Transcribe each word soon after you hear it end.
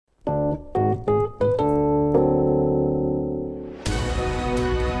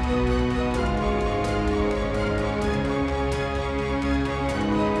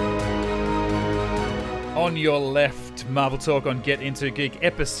your left, Marvel Talk on Get Into Geek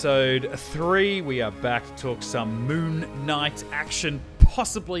episode 3. We are back to talk some Moon Knight action,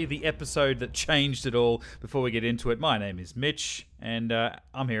 possibly the episode that changed it all. Before we get into it, my name is Mitch, and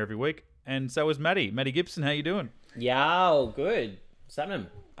I'm here every week, and so is Maddie. Maddie Gibson, how you doing? Yo, good. What's happening?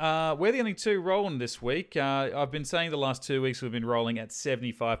 We're the only two rolling this week. I've been saying the last 2 weeks we've been rolling at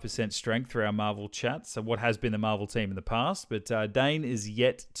 75% strength through our Marvel chats, so what has been the Marvel team in the past, but Dane is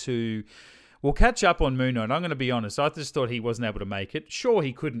yet to... We'll catch up on Moon Knight. I'm going to be honest. I just thought he wasn't able to make it. Sure,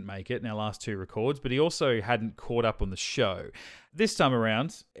 he couldn't make it in our last two records, but he also hadn't caught up on the show. This time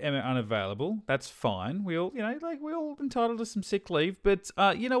around, unavailable. That's fine. We all, we're all entitled to some sick leave. But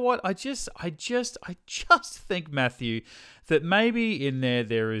you know what? I just think, Matthew, that maybe in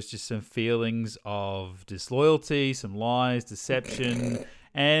there is just some feelings of disloyalty, some lies, deception.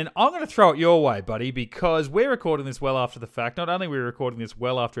 And I'm going to throw it your way, buddy, because we're recording this well after the fact. Not only are we recording this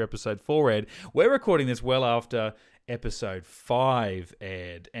well after episode 4 aired, we're recording this well after episode 5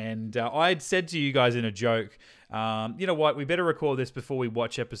 aired. And I had said to you guys in a joke, you know what, we better record this before we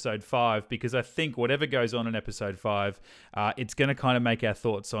watch episode 5, because I think whatever goes on in episode 5, it's going to kind of make our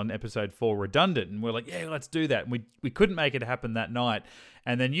thoughts on episode 4 redundant. And we're like, yeah, let's do that. And we couldn't make it happen that night.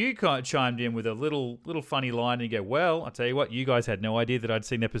 And then you kind of chimed in with a little funny line and you go, well, I'll tell you what, you guys had no idea that I'd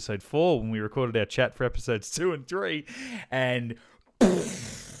seen episode 4 when we recorded our chat for episodes 2 and 3. And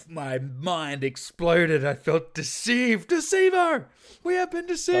my mind exploded. I felt deceived. Deceiver! We have been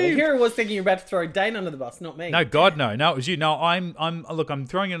deceived. Here I was thinking you were about to throw Dane under the bus, not me. No, God, no. No, it was you. No, I'm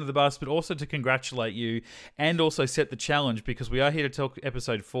throwing you under the bus, but also to congratulate you and also set the challenge, because we are here to talk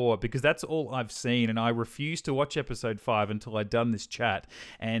episode 4, because that's all I've seen, and I refuse to watch episode 5 until I've done this chat.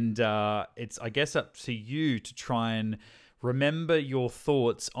 And it's, I guess, up to you to try and remember your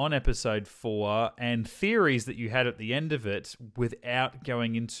thoughts on episode 4 and theories that you had at the end of it without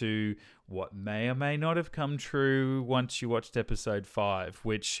going into what may or may not have come true once you watched episode 5,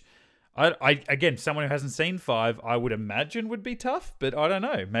 which I again, someone who hasn't seen 5, I would imagine would be tough, but I don't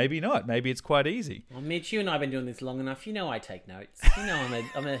know. Maybe not. Maybe it's quite easy. Well, Mitch, you and I have been doing this long enough. You know I take notes. You know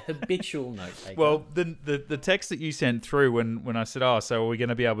I'm a habitual note taker. Well, the text that you sent through when I said, oh, so are we going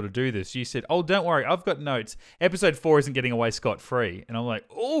to be able to do this? You said, oh, don't worry, I've got notes. Episode 4 isn't getting away scot-free. And I'm like,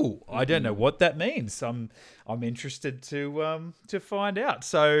 oh, I don't know what that means. I'm interested to find out.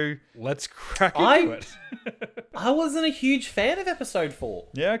 So let's crack into it. I wasn't a huge fan of episode 4.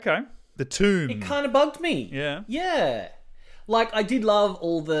 Yeah, okay. The Tomb. It kind of bugged me. Yeah. Yeah. Like, I did love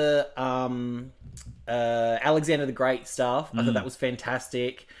all the Alexander the Great stuff. I thought that was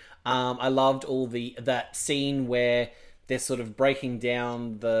fantastic. I loved all that scene where they're sort of breaking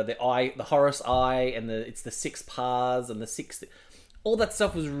down the Horus Eye, and it's the 6 pars and the 6... All that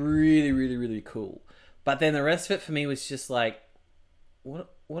stuff was really, really, really cool. But then the rest of it for me was just like, what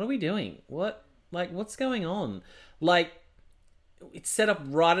are we doing? What's going on? Like, it's set up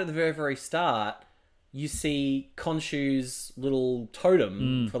right at the very, very start. You see Khonshu's little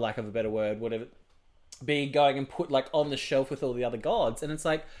totem, for lack of a better word, whatever, going and put like on the shelf with all the other gods. And it's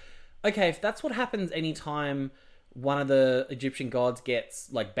like, okay, if that's what happens anytime one of the Egyptian gods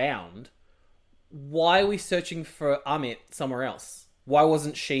gets like bound, why are we searching for Amit somewhere else? Why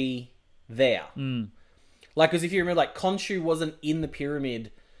wasn't she there? Like, because if you remember, like, Khonshu wasn't in the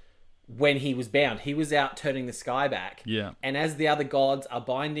pyramid when he was bound. He was out turning the sky back. Yeah. And as the other gods are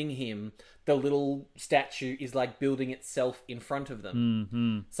binding him, the little statue is like building itself in front of them.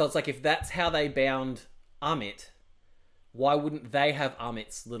 Mm-hmm. So it's like, if that's how they bound Amit, why wouldn't they have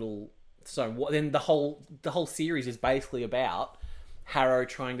Amit's little stone? Then the whole series is basically about Harrow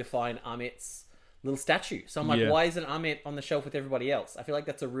trying to find Amit's little statue. So I'm like, why isn't Amit on the shelf with everybody else? I feel like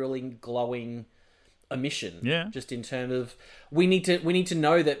that's a really glowing omission. Yeah. Just in terms of we need to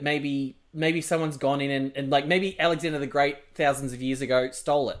know that maybe someone's gone in and like maybe Alexander the Great thousands of years ago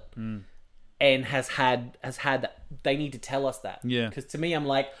stole it and has had that. They need to tell us that. Yeah. Because to me, I'm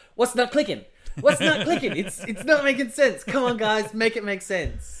like, what's not clicking? What's not clicking? It's not making sense. Come on, guys, make it make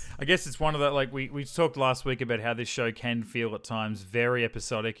sense. I guess it's one of the, like, we talked last week about how this show can feel at times very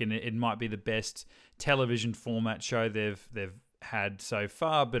episodic, and it might be the best television format show they've had so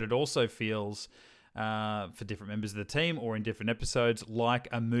far, but it also feels, for different members of the team or in different episodes, like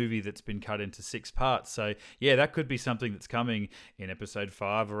a movie that's been cut into 6 parts. So, yeah, that could be something that's coming in episode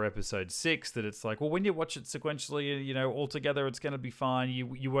 5 or episode 6, that it's like, well, when you watch it sequentially, all together, it's going to be fine.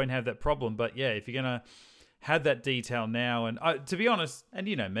 You won't have that problem. But, yeah, if you're going to have that detail now, and to be honest, and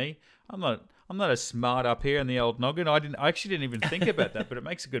you know me, I'm not as smart up here in the old noggin. I actually didn't even think about that, but it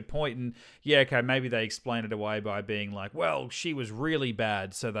makes a good point. And yeah, okay, maybe they explain it away by being like, well, she was really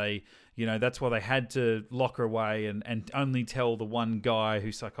bad, so they, that's why they had to lock her away and only tell the one guy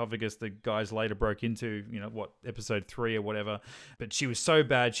whose sarcophagus the guys later broke into, episode 3 or whatever. But she was so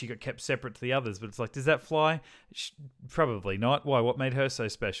bad she got kept separate to the others. But it's like, does that fly? Probably not. Why? What made her so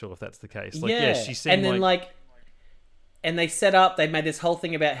special if that's the case? Like, yeah, she seemed and then and they made this whole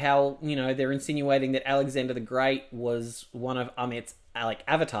thing about how, they're insinuating that Alexander the Great was one of Amit's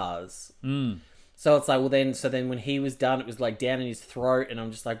avatars. So it's like, well, then when he was done, it was like down in his throat, and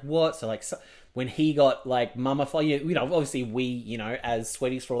I'm just like, what? So when he got like mummified, obviously we, as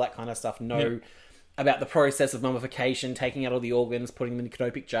sweaties for all that kind of stuff, know about the process of mummification, taking out all the organs, putting them in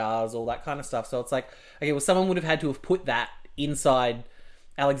canopic jars, all that kind of stuff. So it's like, okay, well, someone would have had to have put that inside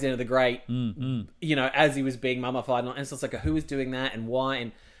Alexander the Great, as he was being mummified, and so it's like, who was doing that and why?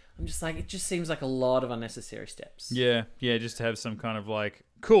 And I'm just like, it just seems like a lot of unnecessary steps. Yeah, just to have some kind of like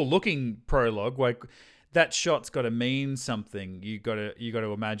cool looking prologue, like that shot's got to mean something. You got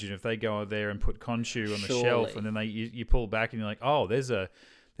to imagine if they go there and put Khonshu on the shelf, and then you pull back and you're like, oh, there's a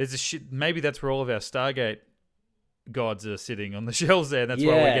shit. Maybe that's where all of our Stargate gods are sitting on the shelves there. That's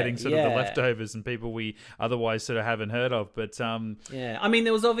why we're getting sort of the leftovers and people we otherwise sort of haven't heard of. But I mean,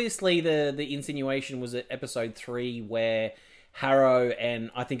 there was obviously the insinuation was at episode 3 where Harrow and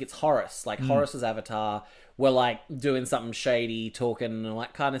I think it's Horus, Horus's avatar, were like doing something shady, talking and all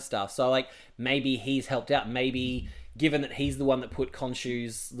that kind of stuff. So like maybe he's helped out. Maybe given that he's the one that put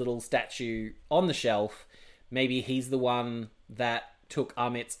Khonshu's little statue on the shelf, maybe he's the one that took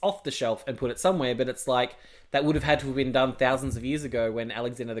Amit's off the shelf and put it somewhere. But it's like that would have had to have been done thousands of years ago when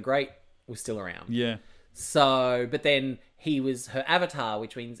Alexander the Great was still around. Yeah. So, but then he was her avatar,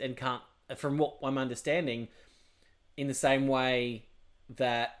 which means, and can't, from what I'm understanding, in the same way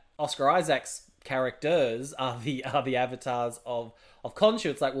that Oscar Isaac's characters are the avatars of Khonshu.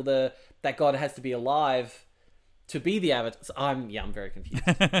 It's like, well, that god has to be alive to be the avatar. So I'm very confused.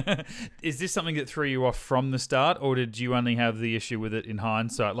 Is this something that threw you off from the start, or did you only have the issue with it in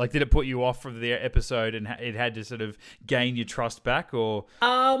hindsight? Like, did it put you off from the episode and it had to sort of gain your trust back, or?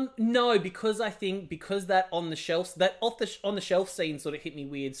 No, because I think that on the shelf, on the shelf scene sort of hit me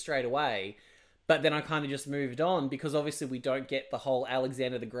weird straight away. But then I kind of just moved on because obviously we don't get the whole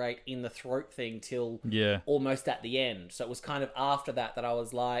Alexander the Great in the throat thing till almost at the end. So it was kind of after that I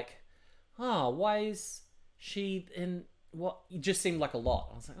was like, oh, why is she in what? It just seemed like a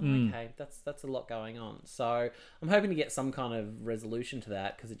lot. I was like, oh, okay, that's a lot going on. So I'm hoping to get some kind of resolution to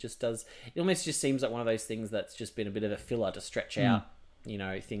that because it almost just seems like one of those things that's just been a bit of a filler to stretch out,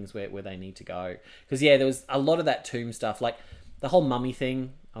 things where they need to go. Because there was a lot of that tomb stuff, like the whole mummy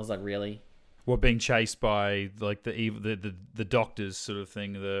thing. I was like, really? What, being chased by like the doctors sort of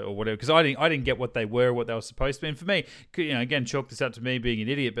thing, or whatever? Because I didn't get what they were supposed to be. And for me, again, chalk this up to me being an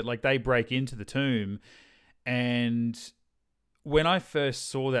idiot, but like they break into the tomb, and when I first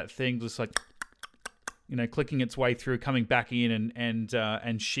saw that thing, just like clicking its way through, coming back in,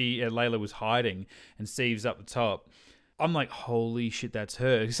 and she Layla was hiding, and Steve's up the top. I'm like, holy shit, that's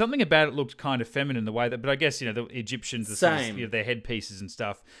her. Something about it looked kind of feminine the way that, but I guess, the Egyptians, are sort of, their headpieces and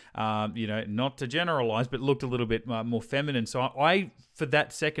stuff, not to generalize, but looked a little bit more feminine. So I, for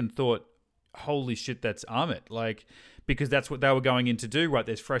that second, thought, holy shit, that's Amit. Like, because that's what they were going in to do, right?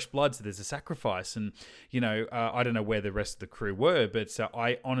 There's fresh blood, so there's a sacrifice. And, I don't know where the rest of the crew were, but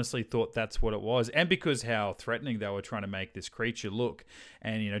I honestly thought that's what it was. And because how threatening they were trying to make this creature look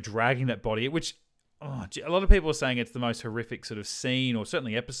and, dragging that body, which... Oh, a lot of people are saying it's the most horrific sort of scene or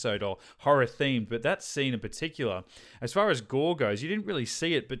certainly episode or horror themed, but that scene in particular, as far as gore goes, you didn't really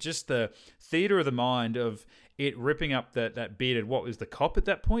see it, but just the theater of the mind of it ripping up that bearded, what was the cop at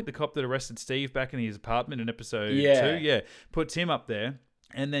that point? The cop that arrested Steve back in his apartment in episode 2? Yeah. Puts him up there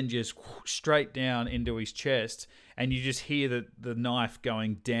and then just straight down into his chest. And you just hear the knife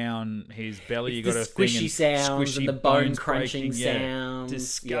going down his belly. You got a squishy sounds and the bone crunching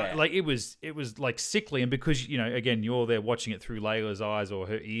sounds. Like it was like sickly. And because again, you're there watching it through Layla's eyes or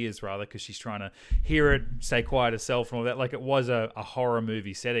her ears rather, because she's trying to hear it say quiet herself and all that. Like it was a horror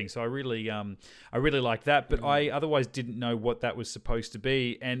movie setting. So I really liked that. But I otherwise didn't know what that was supposed to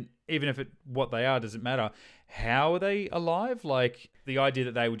be. And even if what they are doesn't matter. How are they alive? Like the idea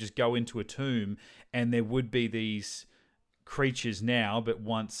that they would just go into a tomb and there would be these creatures now, but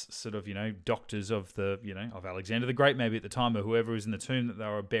once sort of, doctors of of Alexander the Great, maybe at the time, or whoever was in the tomb that they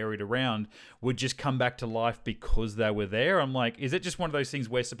were buried around, would just come back to life because they were there. I'm like, is it just one of those things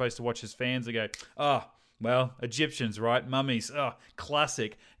we're supposed to watch as fans and go, oh, well, Egyptians, right? Mummies, oh,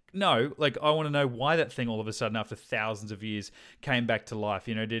 classic. No, like I want to know why that thing all of a sudden after thousands of years came back to life.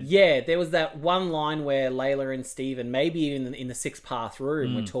 Yeah, there was that one line where Layla and Steven, maybe even in the sixth path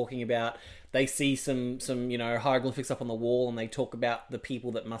room, were talking about they see some hieroglyphics up on the wall, and they talk about the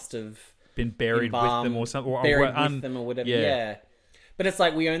people that must have been buried with them or something, buried with them or whatever. Yeah. But it's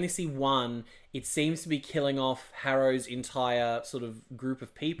like we only see one. It seems to be killing off Harrow's entire sort of group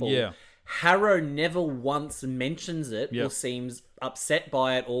of people. Yeah. Harrow never once mentions it or seems upset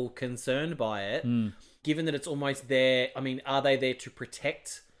by it or concerned by it. Given that it's almost there, I mean, are they there to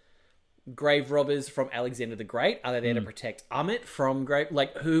protect grave robbers from Alexander the Great? Are they there to protect Amit from grave?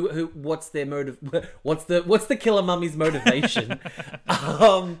 Like, who? What's their motive? What's the killer mummy's motivation?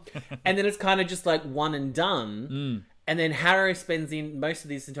 And then it's kind of just like one and done. And then Harrow spends in most of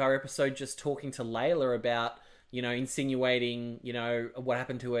this entire episode just talking to Layla about, insinuating, what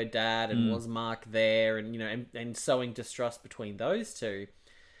happened to her dad and was Mark there, and and sowing distrust between those two,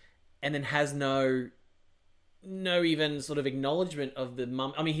 and then has no even sort of acknowledgement of the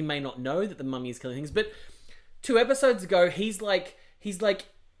mum. I mean, he may not know that the mummy is killing things, but 2 episodes ago, he's like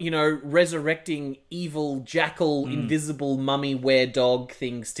resurrecting evil jackal, invisible mummy were-dog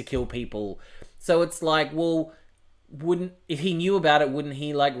things to kill people. So it's like, well, if he knew about it, wouldn't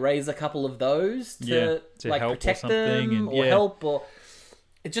he like raise a couple of those to like protect them or help? Or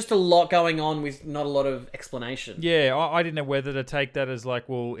it's just a lot going on with not a lot of explanation. Yeah, I didn't know whether to take that as like,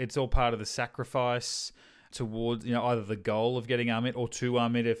 well, it's all part of the sacrifice towards either the goal of getting Amit or to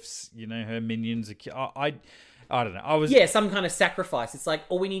Amit if her minions are. I don't know. Some kind of sacrifice. It's like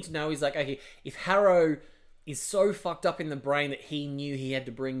all we need to know is like, okay, if Harrow is so fucked up in the brain that he knew he had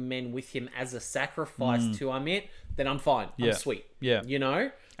to bring men with him as a sacrifice to Amit, then I'm fine. I'm sweet. Yeah.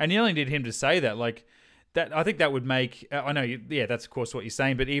 And you only need him to say that. Like, that, I think that would make... I know, that's of course what you're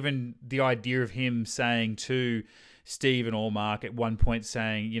saying, but even the idea of him saying to Steve and Allmark at one point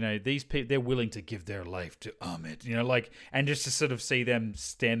saying, these people, they're willing to give their life to Amit, and just to sort of see them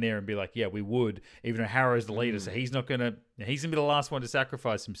stand there and be like, yeah, we would, even though Harrow's the leader, so he's going to be the last one to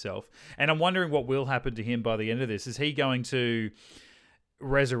sacrifice himself. And I'm wondering what will happen to him by the end of this. Is he going to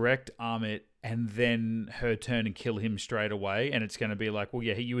resurrect Amit and then her turn and kill him straight away? And it's going to be like, well,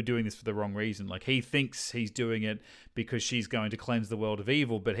 yeah, you were doing this for the wrong reason. Like, he thinks he's doing it because she's going to cleanse the world of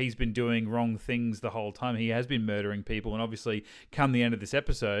evil, but he's been doing wrong things the whole time. He has been murdering people. And obviously, come the end of this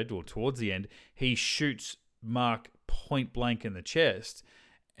episode, or towards the end, he shoots Mark point blank in the chest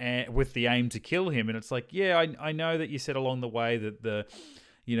and with the aim to kill him. And it's like, yeah, I know that you said along the way that the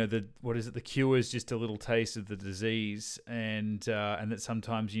cure is just a little taste of the disease, and that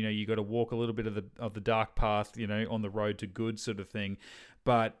sometimes you got to walk a little bit of the dark path, on the road to good, sort of thing.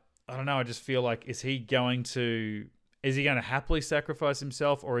 But I don't know. I just feel like, is he going to happily sacrifice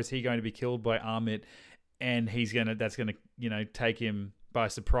himself, or is he going to be killed by Amit, and that's going to take him by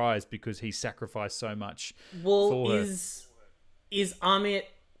surprise because he sacrificed so much? Well, is Amit,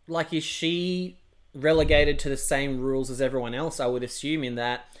 like, is she relegated to the same rules as everyone else? I would assume, in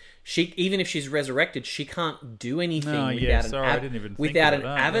that she, even if she's resurrected, she can't do anything without an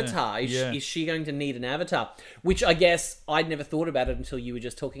avatar. Yeah. Is she going to need an avatar? Which I guess I'd never thought about it until you were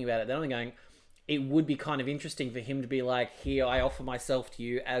just talking about it. Then I'm going, it would be kind of interesting for him to be like, here, I offer myself to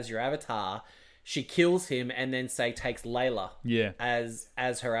you as your avatar. She kills him and then takes Layla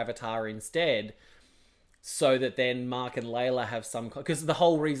as her avatar instead. So that then Mark and Layla have some... Because the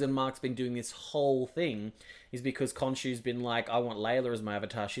whole reason Mark's been doing this whole thing is because Khonshu's been like, I want Layla as my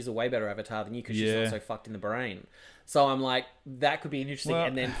avatar. She's a way better avatar than you because she's not so fucked in the brain. So I'm like, that could be interesting. Well,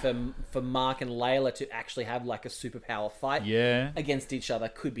 and then for Mark and Layla to actually have like a superpower fight against each other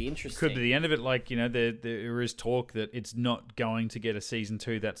could be interesting. Could be the end of it. Like, there is talk that it's not going to get a season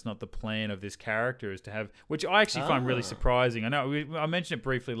 2. That's not the plan of this character, is to have... Which I actually find really surprising. I know I mentioned it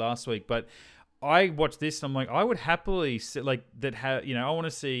briefly last week, but... I watched this and I'm like, I would happily see, like, that. I want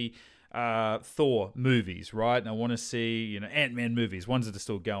to see Thor movies, right? And I want to see, Ant-Man movies, ones that are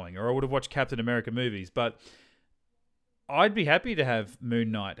still going. Or I would have watched Captain America movies. But I'd be happy to have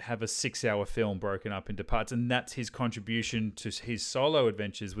Moon Knight have a 6-hour film broken up into parts, and that's his contribution to his solo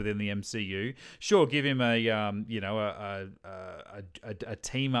adventures within the MCU. Sure, give him a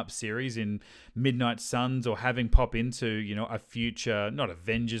team up series in Midnight Suns, or have him pop into a future, not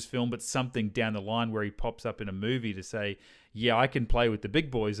Avengers film, but something down the line where he pops up in a movie to say, yeah, I can play with the big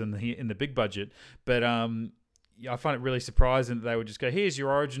boys in the big budget. But I find it really surprising that they would just go, here's your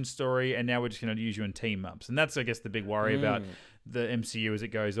origin story, and now we're just going to use you in team-ups. And that's, I guess, the big worry about the MCU as it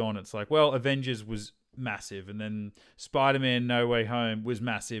goes on. It's like, well, Avengers was massive, and then Spider-Man No Way Home was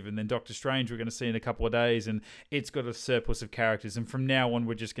massive, and then Doctor Strange we're going to see in a couple of days, and it's got a surplus of characters. And from now on,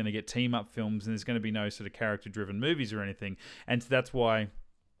 we're just going to get team-up films, and there's going to be no sort of character-driven movies or anything. And so that's why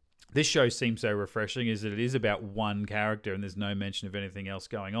this show seems so refreshing is that it is about one character and there's no mention of anything else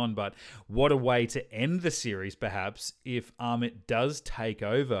going on. But what a way to end the series, perhaps, if Amit does take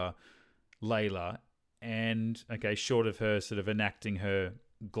over Layla and, okay, short of her sort of enacting her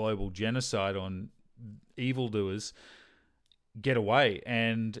global genocide on evildoers, get away.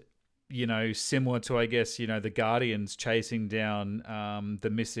 And, you know, similar to, I guess, you know, the Guardians chasing down the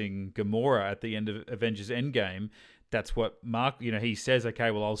missing Gamora at the end of Avengers Endgame. That's what Mark, you know, he says, okay,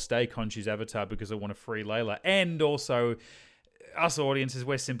 well, I'll stay Khonshu's avatar because I want to free Layla. And also, us audiences,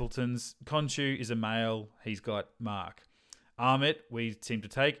 we're simpletons. Khonshu is a male. He's got Mark. Amit, we seem to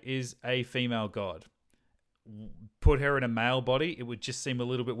take, is a female god. Put her in a male body, it would just seem a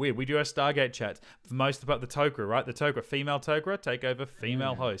little bit weird. We do our Stargate chats. For most about the Tok'ra, right? The Tok'ra, female Tok'ra, take over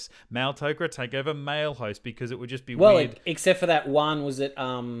female host. Male Tok'ra, take over male host, because it would just be weird. Except for that one, was it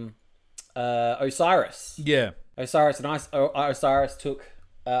Osiris? Yeah. Osiris took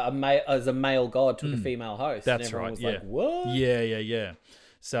a male god, took a female host. That's and everyone right. was like, what? Yeah.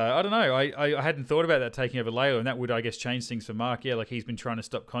 So I don't know. I hadn't thought about that taking over Layla, and that would, I guess, change things for Mark. Yeah, like he's been trying to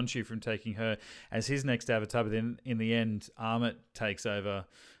stop Khonshu from taking her as his next avatar, but then in the end, Amit takes over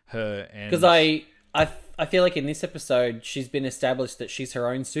her. Because I feel like in this episode, she's been established that she's her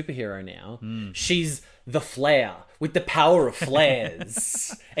own superhero now. She's the flare with the power of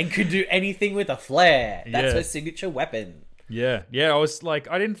flares and could do anything with a flare. That's her signature weapon. Yeah. I was like,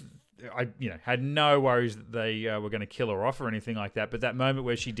 I had no worries that they were going to kill her off or anything like that. But that moment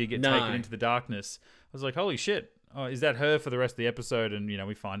where she did get taken into the darkness, I was like, holy shit. Oh, is that her for the rest of the episode? And, you know,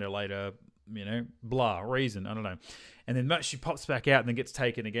 we find her later, you know, reason. I don't know. And then she pops back out and then gets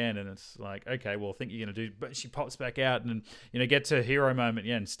taken again. And it's like, okay, well, I think you're going to do... But she pops back out and, you know, gets her hero moment,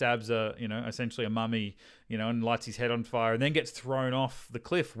 and stabs a, you know, essentially a mummy, you know, and lights his head on fire and then gets thrown off the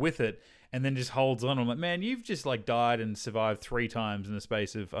cliff with it and then just holds on. I'm like, man, you've just, like, died and survived 3 times in the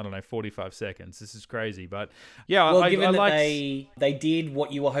space of, I don't know, 45 seconds. This is crazy. But, yeah, well, given that they did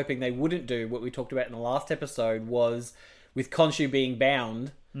what you were hoping they wouldn't do, what we talked about in the last episode was with Khonshu being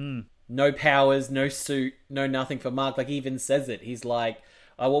bound... No powers, no suit, no nothing for Mark. Like, he even says it. He's like,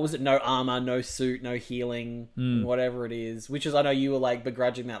 what was it? No armor, no suit, no healing, whatever it is. Which is, I know you were like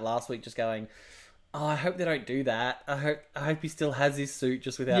begrudging that last week, just going, oh, I hope they don't do that. I hope he still has his suit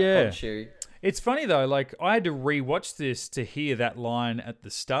just without Khonshu. It's funny though, like I had to rewatch this to hear that line at the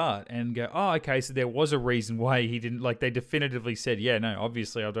start and go, oh, okay, so there was a reason why he didn't, like they definitively said, yeah, no,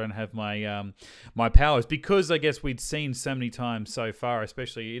 obviously I don't have my my powers, because I guess we'd seen so many times so far,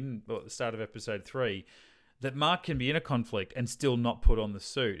 especially in the start of episode 3, that Mark can be in a conflict and still not put on the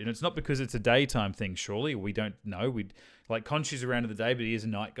suit. And it's not because it's a daytime thing, surely. We don't know. Like Khonshu's around in the day, but he is a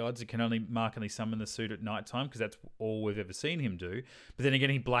night god, so Mark can only summon the suit at nighttime because that's all we've ever seen him do. But then again,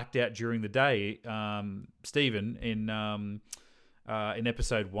 he blacked out during the day, Stephen, in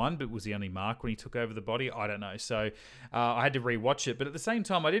episode 1, but was he only Mark when he took over the body? I don't know. So I had to rewatch it. But at the same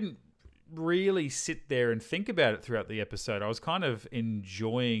time, I didn't really sit there and think about it throughout the episode. I was kind of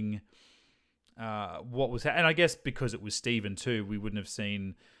enjoying... what was and I guess because it was Steven too, we wouldn't have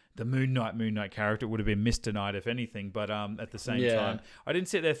seen the Moon Knight character. It would have been Mr. Knight if anything, but at the same time I didn't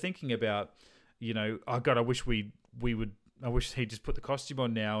sit there thinking about, you know, oh god, I wish we would, I wish he'd just put the costume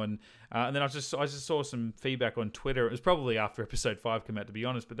on now. And then I just saw some feedback on Twitter. It was probably after episode 5 came out, to be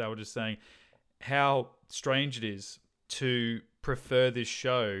honest, but they were just saying how strange it is to prefer this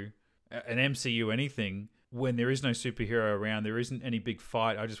show, an MCU anything, when there is no superhero around, there isn't any big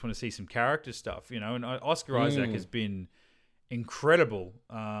fight. I just want to see some character stuff, you know. And Oscar Isaac has been incredible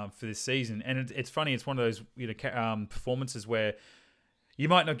for this season. And it's funny, it's one of those, you know, performances where you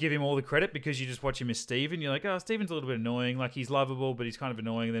might not give him all the credit because you just watch him as Steven. You're like, oh, Steven's a little bit annoying. Like, he's lovable, but he's kind of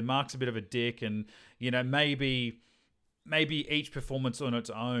annoying. And then Mark's a bit of a dick. And, you know, maybe each performance on its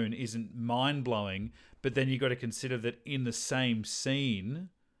own isn't mind-blowing. But then you got to consider that in the same scene,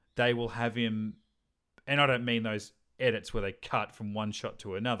 they will have him... And I don't mean those edits where they cut from one shot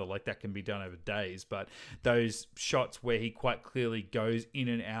to another, like that can be done over days, but those shots where he quite clearly goes in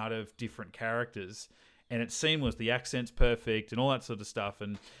and out of different characters and it's seamless, the accent's perfect and all that sort of stuff,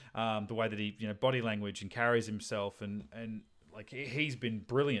 and the way that he, you know, body language and carries himself and like he's been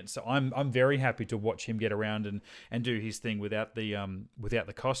brilliant. So I'm very happy to watch him get around and do his thing without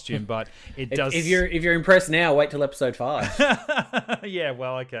the costume. But it does. If you're impressed now, wait till episode 5. Yeah,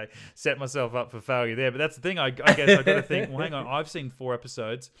 well, okay, set myself up for failure there. But that's the thing. I guess I got to think. Well, hang on. I've seen 4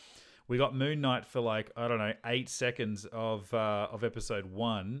 episodes. We got Moon Knight for like, I don't know, 8 seconds of episode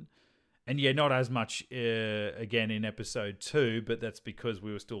 1. And yeah, not as much again in episode 2, but that's because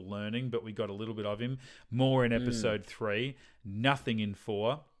we were still learning. But we got a little bit of him. More in episode 3. Nothing in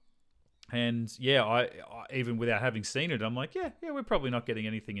 4. And yeah, I even without having seen it, I'm like, yeah, we're probably not getting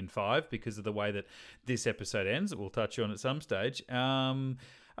anything in 5 because of the way that this episode ends. That we'll touch on at some stage.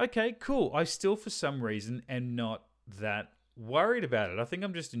 Okay, cool. I still, for some reason, am not that worried about it. I think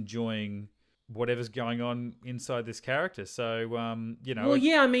I'm just enjoying whatever's going on inside this character. So, Well,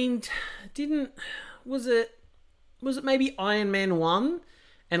 yeah, I mean, was it maybe Iron Man 1?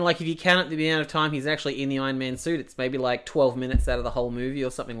 And, like, if you count the amount of time he's actually in the Iron Man suit, it's maybe, like, 12 minutes out of the whole movie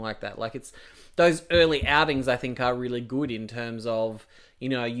or something like that. Like, it's... Those early outings, I think, are really good in terms of, you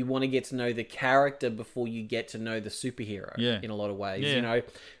know, you want to get to know the character before you get to know the superhero in a lot of ways, you know,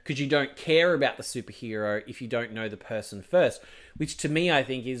 because you don't care about the superhero if you don't know the person first, which to me, I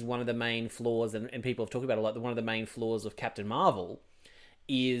think, is one of the main flaws, and people have talked about it a lot, one of the main flaws of Captain Marvel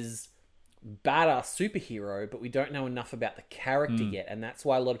is... badass superhero, but we don't know enough about the character yet, and that's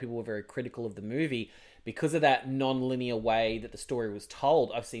why a lot of people were very critical of the movie because of that non-linear way that the story was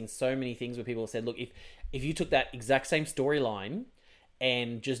told. I've seen so many things where people have said, look, if you took that exact same storyline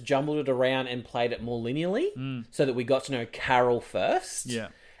and just jumbled it around and played it more linearly so that we got to know Carol first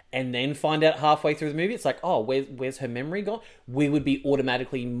and then find out halfway through the movie, it's like, oh, where's her memory gone? We would be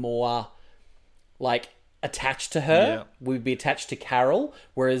automatically more like attached to her. We would be attached to Carol,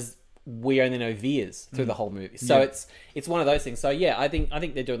 whereas we only know Veers through the whole movie. So it's one of those things. So yeah, I think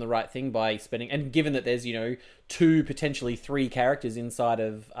they're doing the right thing by spending, and given that there's, you know, 2, potentially 3 characters inside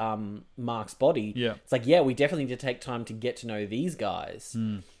of Mark's body, it's like, yeah, we definitely need to take time to get to know these guys.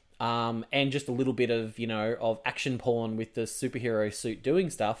 And just a little bit of, you know, of action porn with the superhero suit doing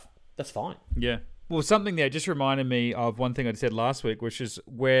stuff, that's fine. Yeah. Well, something there just reminded me of one thing I said last week, which is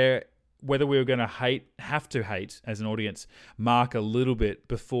whether we were going to have to hate as an audience Mark a little bit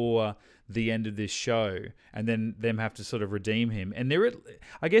before the end of this show, and then them have to sort of redeem him. And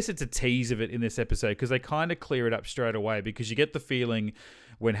I guess it's a tease of it in this episode because they kind of clear it up straight away, because you get the feeling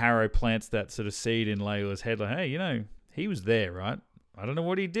when Harrow plants that sort of seed in Layla's head, like, hey, you know, he was there, right? I don't know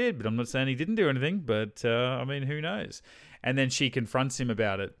what he did, but I'm not saying he didn't do anything, but I mean, who knows? And then she confronts him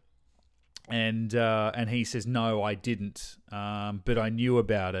about it. And he says, no, I didn't, but I knew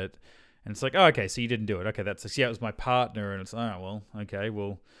about it. And it's like, oh, okay, so you didn't do it. Okay, it was my partner. And it's, oh, well, okay,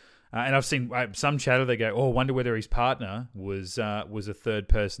 well. And I've seen some chatter, they go, oh, I wonder whether his partner was a third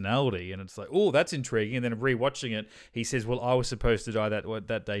personality. And it's like, oh, that's intriguing. And then rewatching it, he says, well, I was supposed to die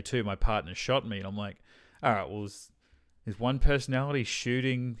that day too. My partner shot me. And I'm like, all right, well, is one personality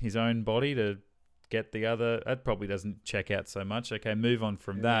shooting his own body to get the other? That probably doesn't check out so much. Okay, move on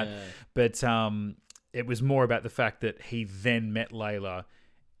from that. But it was more about the fact that he then met Layla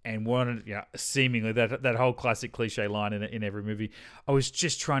and wanted, seemingly that whole classic cliche line in every movie. I was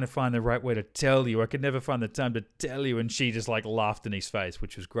just trying to find the right way to tell you. I could never find the time to tell you. And she just like laughed in his face,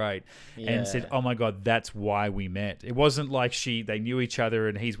 which was great, and said, "Oh my God, that's why we met." It wasn't like they knew each other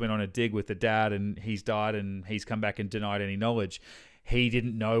and he's went on a dig with the dad and he's died and he's come back and denied any knowledge. He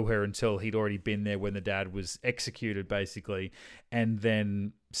didn't know her until he'd already been there when the dad was executed, basically, and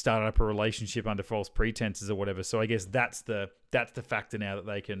then started up a relationship under false pretenses or whatever. So I guess that's the factor now that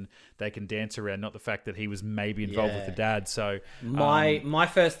they can dance around, not the fact that he was maybe involved with the dad. So my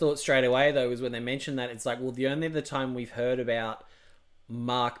first thought straight away though was when they mentioned that, it's like, well, the only other time we've heard about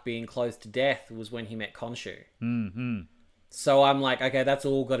Mark being close to death was when he met Khonshu. Mm-hmm. So I'm like, okay, that's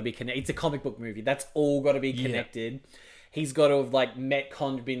all got to be connected. It's a comic book movie. That's all got to be connected. Yeah. He's got to have like met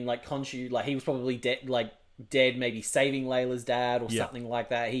Khonshu, like he was probably dead, maybe saving Layla's dad or something like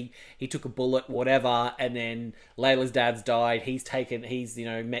that. He took a bullet, whatever, and then Layla's dad's died. He's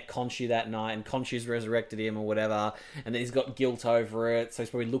met Khonshu that night, and Khonshu's resurrected him or whatever, and then he's got guilt over it. So he's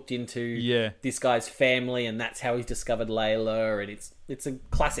probably looked into this guy's family, and that's how he's discovered Layla. And it's a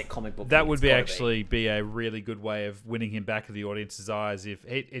classic comic book. That would be a really good way of winning him back in the audience's eyes. If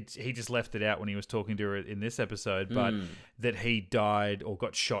he just left it out when he was talking to her in this episode, but that he died or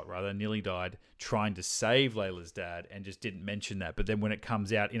got shot, rather, nearly died, trying to save Layla's dad, and just didn't mention that. But then when it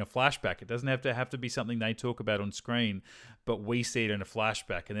comes out in a flashback, it doesn't have to be something they talk about on screen, but we see it in a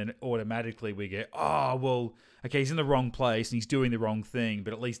flashback, and then automatically we go, oh, well, okay, he's in the wrong place and he's doing the wrong thing,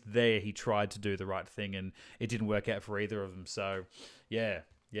 but at least there he tried to do the right thing and it didn't work out for either of them. So yeah,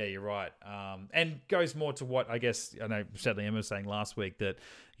 you're right. And goes more to what I guess, I know sadly Emma was saying last week that,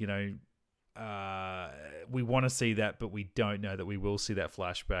 you know, we want to see that, but we don't know that we will see that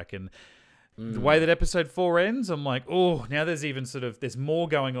flashback. And the way that episode 4 ends, I'm like, oh, now there's even there's more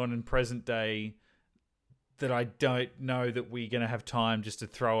going on in present day that I don't know that we're going to have time just to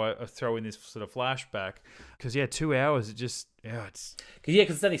throw in this sort of flashback. Because, 2 hours, it's... Because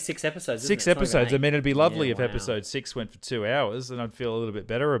it's only 6 episodes, Six isn't it? episodes. I mean, it'd be lovely if wow. episode 6 went for 2 hours, and I'd feel a little bit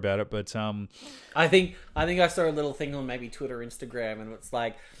better about it. But I think I saw a little thing on maybe Twitter, Instagram, and it's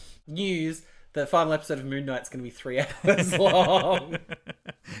like, news, the final episode of Moon Knight's going to be 3 hours long.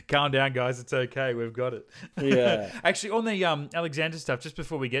 Calm down, guys. It's okay. We've got it. Yeah. Actually, on the Alexander stuff, just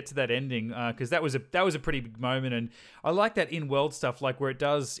before we get to that ending, because that was a pretty big moment, and I like that in-world stuff, like where it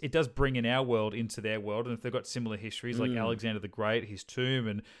does bring in our world into their world, and if they've got similar histories, like Alexander the Great, his tomb,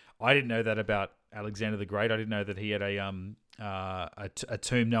 and I didn't know that about Alexander the Great. I didn't know that he had a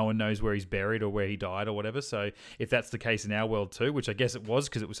tomb. No one knows where he's buried or where he died or whatever. So if that's the case in our world too, which I guess it was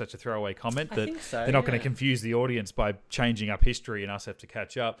because it was such a throwaway comment, that they're not going to confuse the audience by changing up history and us have to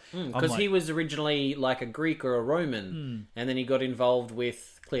catch up. Because he was originally like a Greek or a Roman, and then he got involved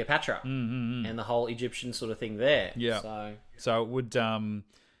with Cleopatra and the whole Egyptian sort of thing there. Yeah. So it would...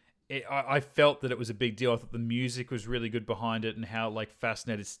 I felt that it was a big deal. I thought the music was really good behind it, and how like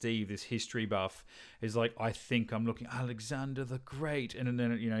fascinated Steve, this history buff, is like, I think I'm looking Alexander the Great, and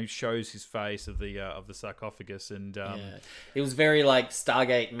then it shows his face of the sarcophagus, and it was very like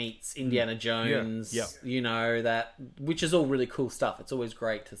Stargate meets Indiana Jones. Yeah. That, which is all really cool stuff. It's always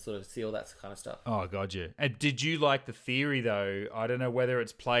great to sort of see all that kind of stuff. Oh god, yeah. And did you like the theory though? I don't know whether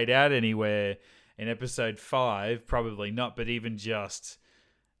it's played out anywhere in episode 5, probably not, but even just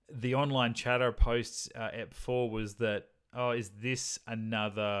the online chatter posts at 4 was that, is this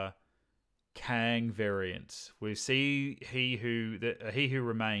another Kang variant? We see he who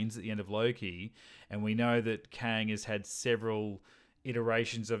remains at the end of Loki, and we know that Kang has had several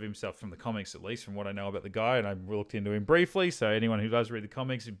iterations of himself from the comics, at least from what I know about the guy, and I looked into him briefly, so anyone who does read the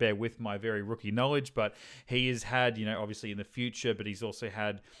comics, bear with my very rookie knowledge, but he has had, obviously in the future, but he's also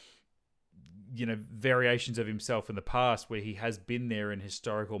had variations of himself in the past where he has been there in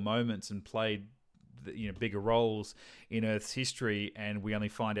historical moments and played bigger roles in Earth's history, and we only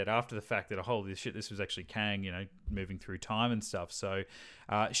find out after the fact that this was actually Kang, moving through time and stuff. So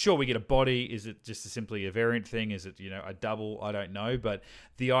sure, we get a body. Is it just simply a variant thing? Is it a double? I don't know, but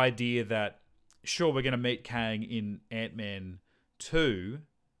the idea that sure, we're going to meet Kang in Ant-Man 2,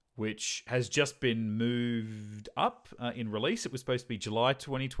 which has just been moved up in release. It was supposed to be July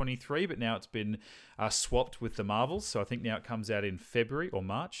 2023, but now it's been swapped with the Marvels. So I think now it comes out in February or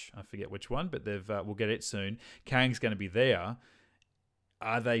March. I forget which one, but we'll get it soon. Kang's going to be there.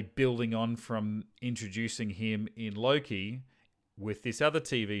 Are they building on from introducing him in Loki with this other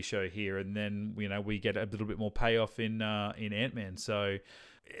TV show here, and then we get a little bit more payoff in Ant-Man? So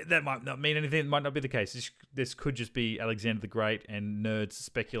that might not mean anything. It might not be the case. This could just be Alexander the Great and nerds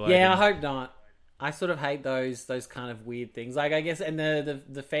speculating. Yeah, I hope not. I sort of hate those kind of weird things. Like, I guess, and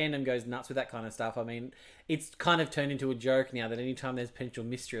the fandom goes nuts with that kind of stuff. I mean, it's kind of turned into a joke now that anytime there's potential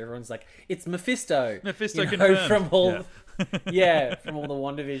mystery, everyone's like, it's Mephisto. Mephisto confirmed. From all, from all the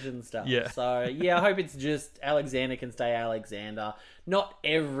WandaVision stuff. Yeah. So, yeah, I hope it's just Alexander can stay Alexander. Not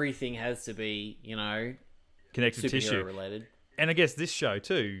everything has to be, connective superhero tissue related. And I guess this show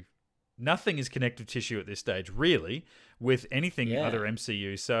too, nothing is connective tissue at this stage, really, with anything other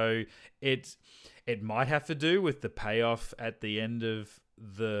MCU. So it might have to do with the payoff at the end of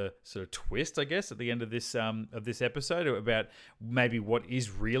the sort of twist, I guess, at the end of this episode, about maybe what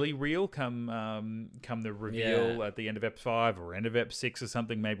is really real come the reveal at the end of Ep 5 or end of Ep 6 or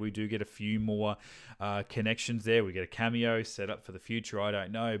something. Maybe we do get a few more connections there. We get a cameo set up for the future. I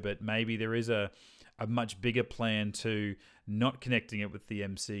don't know, but maybe there is a much bigger plan to not connecting it with the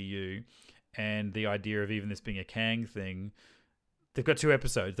MCU, and the idea of even this being a Kang thing. They've got 2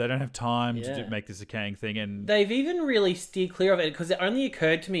 episodes. They don't have time to make this a Kang thing, and they've even really steered clear of it, because it only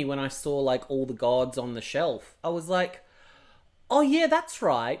occurred to me when I saw like all the gods on the shelf. I was like, oh yeah, that's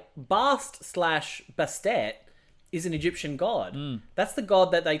right. Bast/Bastet is an Egyptian god. That's the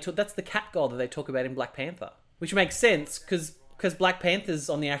god that they took. That's the cat god that they talk about in Black Panther, which makes sense because Black Panther's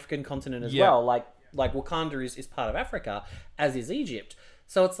on the African continent as well. Like Wakanda is part of Africa, as is Egypt.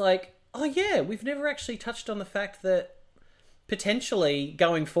 So it's like, oh yeah, we've never actually touched on the fact that potentially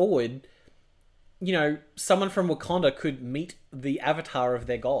going forward, someone from Wakanda could meet the avatar of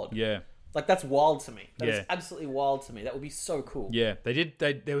their god. Yeah. Like, that's wild to me. That is absolutely wild to me. That would be so cool. Yeah, they did.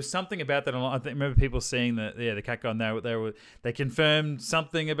 There was something about that. I remember people seeing the cat god, and they confirmed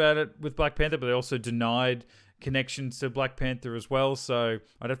something about it with Black Panther, but they also denied connections to Black Panther as well. So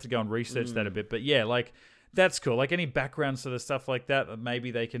I'd have to go and research that a bit. But yeah, like, that's cool. Like, any background sort of stuff like that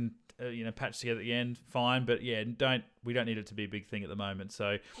maybe they can patch together at the end, fine. But yeah, we don't need it to be a big thing at the moment.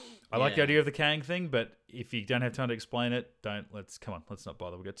 So I like the idea of the Kang thing, but if you don't have time to explain it, let's not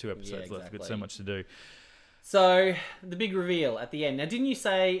bother. We've got 2 episodes left. We've got so much to do. So the big reveal at the end. Now, didn't you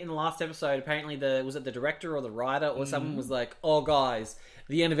say in the last episode? Apparently, was it the director or the writer or someone was like, "Oh, guys,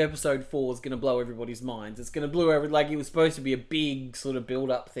 the end of episode 4 is going to blow everybody's minds. It's going to blow like it was supposed to be a big sort of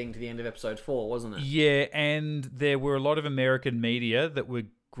build-up thing to the end of episode 4, wasn't it?" Yeah, and there were a lot of American media that were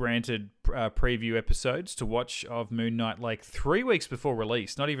granted preview episodes to watch of Moon Knight like 3 weeks before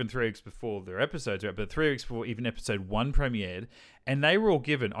release, not even 3 weeks before their episodes were out, but 3 weeks before even episode 1 premiered, and they were all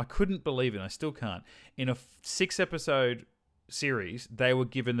given, I couldn't believe it, I still can't, in a 6-episode series, they were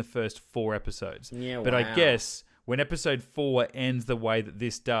given the first 4 episodes. Yeah, but wow. I guess when episode 4 ends the way that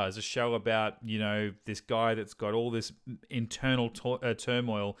this does, a show about, you know, this guy that's got all this internal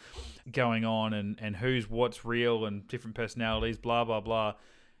turmoil going on and what's real and different personalities, blah, blah, blah,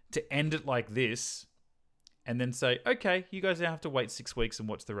 to end it like this and then say, okay, you guys have to wait 6 weeks and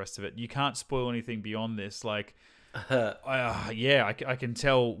watch the rest of it. You can't spoil anything beyond this. Like, I can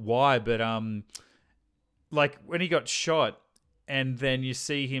tell why, but like when he got shot and then you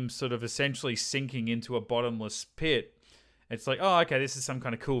see him sort of essentially sinking into a bottomless pit, it's like, oh, okay, this is some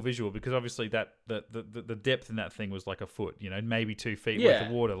kind of cool visual, because obviously that the depth in that thing was like a foot, you know, maybe 2 feet worth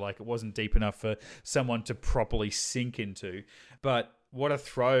of water. Like, it wasn't deep enough for someone to properly sink into. But what a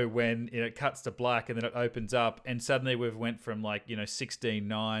throw when it cuts to black and then it opens up and suddenly we've went from like, you know,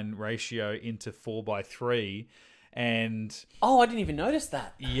 16:9 ratio into 4:3. And I didn't even notice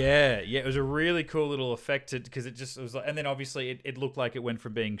that. Yeah, it was a really cool little effect because it was like, and then obviously it looked like it went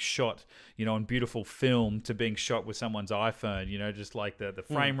from being shot, you know, on beautiful film to being shot with someone's iPhone, you know, just like the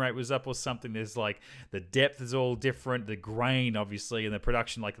frame rate was up or something. There's like the depth is all different, the grain obviously, and the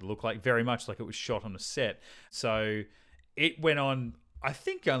production, like, it looked like very much like it was shot on a set. So it went on, I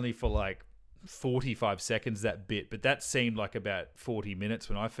think, only for like 45 seconds, that bit, but that seemed like about 40 minutes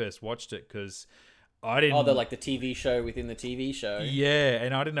when I first watched it, because I didn't... Oh, they're like the TV show within the TV show. Yeah,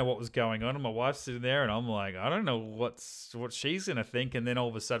 and I didn't know what was going on. And my wife's sitting there, and I'm like, I don't know what she's going to think. And then all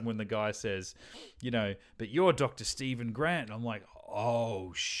of a sudden, when the guy says, you know, but you're Dr. Stephen Grant, I'm like,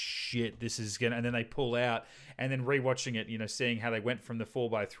 oh, shit, this is going to... And then they pull out, and then rewatching it, you know, seeing how they went from the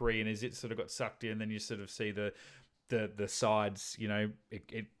 4:3, and as it sort of got sucked in, then you sort of see the sides, you know,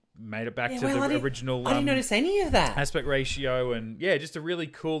 it made it back to the original... I didn't notice any of that. Aspect ratio, and yeah, just a really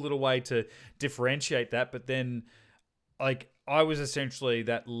cool little way to differentiate that. But then, like, I was essentially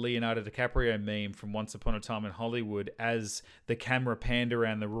that Leonardo DiCaprio meme from Once Upon a Time in Hollywood, as the camera panned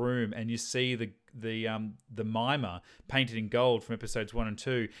around the room and you see the mimer painted in gold from episodes 1 and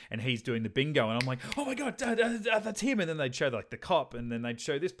 2, and he's doing the bingo, and I'm like, oh my god, that's him. And then they'd show like the cop, and then they'd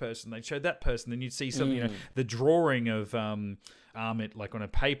show this person, they'd show that person, then you'd see some, you know, the drawing of Amit, like on a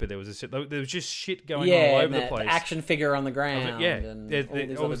paper. There was just shit going on all over the place. The action figure on the ground.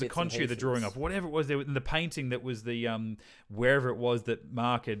 It was the Conchu, the drawing of whatever it was. There in the painting that was the wherever it was that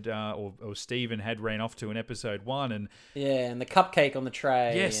Mark had or Stephen had ran off to in episode 1, and and the cupcake on the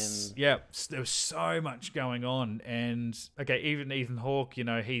tray. Yes, there was so much going on, and okay, even Ethan Hawke, you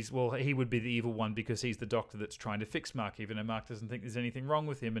know, he would be the evil one because he's the doctor that's trying to fix Mark, even though Mark doesn't think there's anything wrong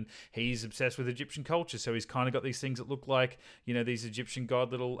with him, and he's obsessed with Egyptian culture, so he's kind of got these things that look like, you know, these Egyptian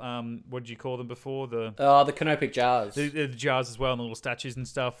god little what did you call them before, the canopic jars, the jars as well, and the little statues and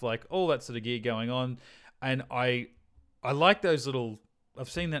stuff, like all that sort of gear going on. And I like those little... I've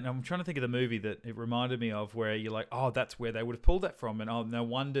seen that, and I'm trying to think of the movie that it reminded me of, where you're like, oh, that's where they would have pulled that from, and oh, no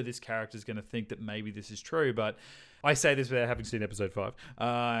wonder this character's going to think that maybe this is true. But I say this without having seen episode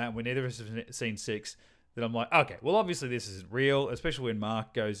 5, when neither of us have seen 6, that I'm like, okay, well, obviously this isn't real, especially when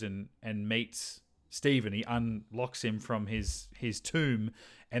Mark goes and meets Stephen. He unlocks him from his tomb,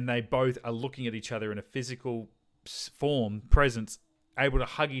 and they both are looking at each other in a physical form, presence, able to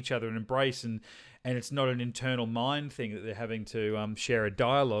hug each other and embrace, and it's not an internal mind thing that they're having to share a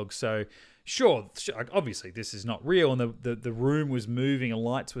dialogue. So sure, obviously this is not real, and the room was moving and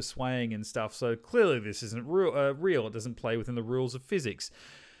lights were swaying and stuff, so clearly this isn't real. It doesn't play within the rules of physics.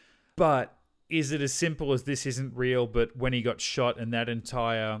 But is it as simple as this isn't real, but when he got shot and that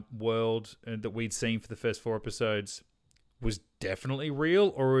entire world that we'd seen for the first 4 episodes was definitely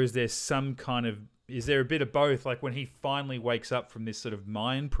real? Or is there is there a bit of both? Like when he finally wakes up from this sort of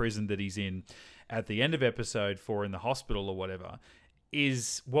mind prison that he's in at the end of episode 4 in the hospital or whatever,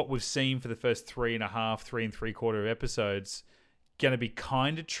 is what we've seen for the first 3 3.75 episodes going to be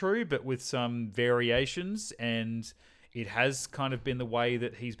kind of true, but with some variations, and it has kind of been the way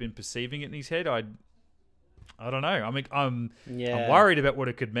that he's been perceiving it in his head? I don't know. I mean, I'm worried about what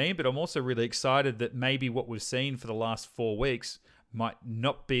it could mean, but I'm also really excited that maybe what we've seen for the last 4 weeks might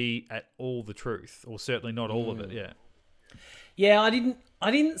not be at all the truth, or certainly not all of it. Yeah, I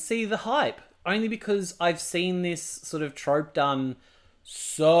didn't see the hype, only because I've seen this sort of trope done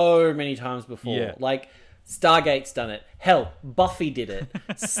so many times before. Yeah. Like, Stargate's done it. Hell, Buffy did it.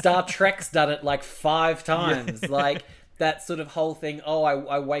 Star Trek's done it like 5 times. Like that sort of whole thing. Oh,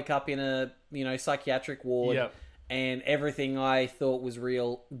 I wake up in a psychiatric ward. Yep. And everything I thought was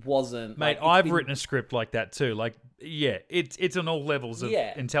real wasn't. Mate, I've written a script like that too. Like, yeah, it's on all levels of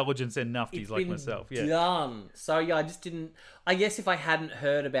intelligence and nufties like myself. Yeah, done. So yeah, I just didn't. I guess if I hadn't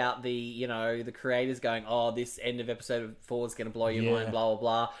heard about the the creators going, oh, this end of episode 4 is going to blow your mind, blah blah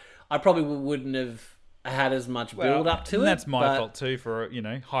blah, I probably wouldn't have had as much build up to it. And that's my fault too for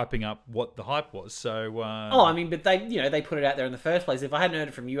hyping up what the hype was. So but they put it out there in the first place. If I hadn't heard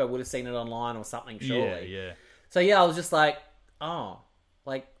it from you, I would have seen it online or something. Surely, yeah. So yeah, I was just like, oh,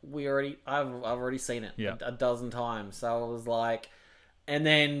 like I've already seen it a dozen times. So I was like, and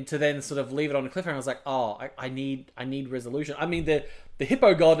then to sort of leave it on a cliffhanger, I was like, oh, I need resolution. I mean, the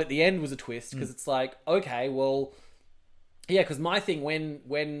hippo god at the end was a twist because it's like, okay, well, yeah, because my thing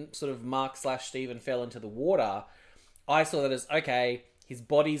when sort of Mark/Steven fell into the water, I saw that as okay, his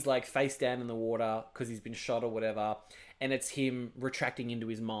body's like face down in the water because he's been shot or whatever, and it's him retracting into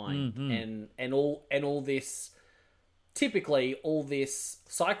his mind and all this. Typically, all this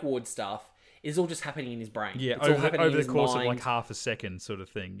psych ward stuff is all just happening in his brain. Yeah, it's over the course of like half a second sort of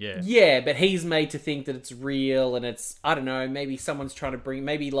thing, yeah. Yeah, but he's made to think that it's real and it's, I don't know, maybe someone's trying to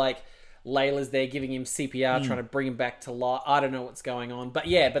maybe like Layla's there giving him CPR, trying to bring him back to life. I don't know what's going on. But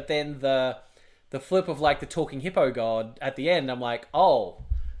yeah, but then the flip of like the talking hippo god at the end, I'm like, oh,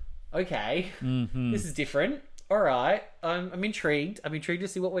 okay, this is different. All right, I'm intrigued. I'm intrigued to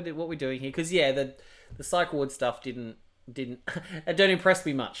see what we're doing here because yeah, the psych ward stuff didn't it don't impress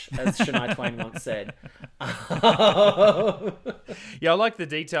me much, as Shania Twain once said. Yeah, I like the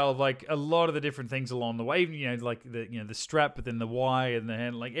detail of like a lot of the different things along the way. Like the strap, but then the Y and the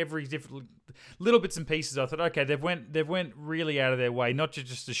hand, like every different little bits and pieces. I thought, okay, they've went really out of their way, not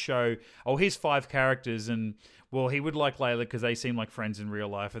just to show, oh, here's 5 characters and. Well, he would like Layla because they seem like friends in real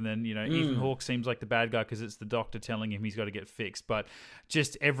life. And then, Ethan Hawke seems like the bad guy because it's the doctor telling him he's got to get fixed. But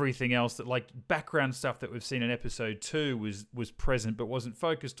just everything else that, like, background stuff that we've seen in episode 2 was present but wasn't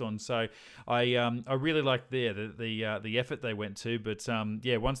focused on. So I really liked the effort they went to. But,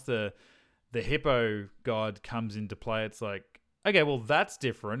 once the hippo god comes into play, it's like, okay, well, that's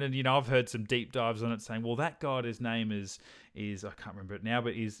different. And, I've heard some deep dives on it saying, well, that god, his name is I can't remember it now,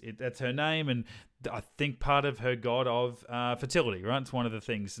 but that's her name. And I think part of her god of fertility, right? It's one of the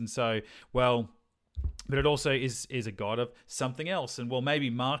things. And so, well, but it also is a god of something else. And, well, maybe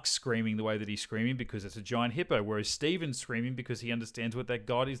Mark's screaming the way that he's screaming because it's a giant hippo, whereas Steven's screaming because he understands what that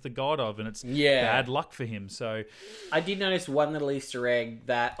god is the god of, and it's bad luck for him. So I did notice one little Easter egg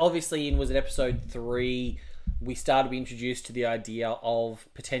that obviously was in episode 3, we started to be introduced to the idea of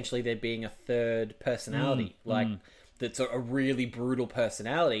potentially there being a third personality, that's a really brutal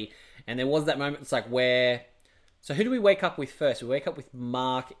personality. And there was that moment, it's like where... So who do we wake up with first? We wake up with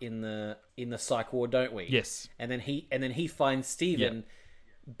Mark in the psych ward, don't we? Yes. And then he finds Steven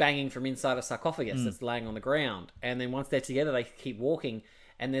banging from inside a sarcophagus that's laying on the ground. And then once they're together, they keep walking.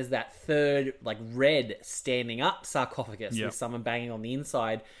 And there's that third, like, red standing up sarcophagus with someone banging on the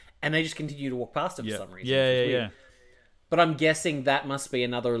inside. And they just continue to walk past it for some reason. Yeah. But I'm guessing that must be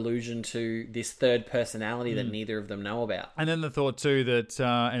another allusion to this third personality that neither of them know about. And then the thought too that,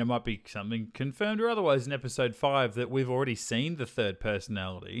 and it might be something confirmed or otherwise in episode 5, that we've already seen the third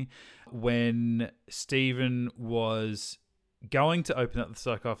personality when Steven was going to open up the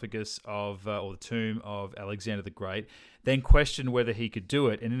sarcophagus of, or the tomb of Alexander the Great, then questioned whether he could do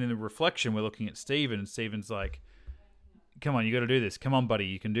it. And then in the reflection, we're looking at Steven, and Steven's like, come on, you got to do this. Come on, buddy,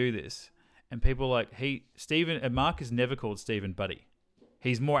 you can do this. And people are like, Mark has never called Steven buddy.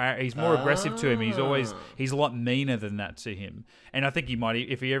 He's more aggressive to him. He's a lot meaner than that to him. And I think he might,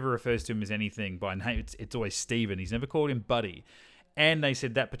 if he ever refers to him as anything by name, it's always Steven. He's never called him buddy. And they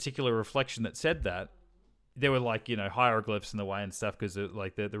said that particular reflection that said that, there were like, hieroglyphs in the way and stuff because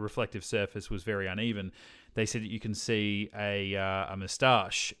like the reflective surface was very uneven. They said that you can see a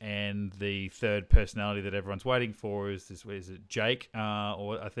moustache, and the third personality that everyone's waiting for is it Jake?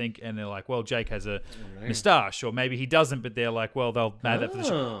 Or I think, and they're like, well, Jake has a moustache, or maybe he doesn't, but they're like, well, they'll made that for the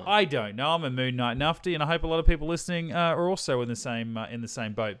show. I don't know. I'm a Moon Knight nufty, and I hope a lot of people listening are also in the same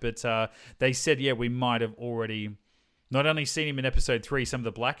boat. But they said, we might have already not only seen him in episode 3, some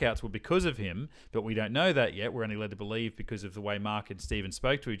of the blackouts were because of him, but we don't know that yet. We're only led to believe because of the way Mark and Steven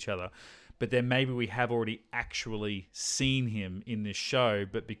spoke to each other. But then maybe we have already actually seen him in this show,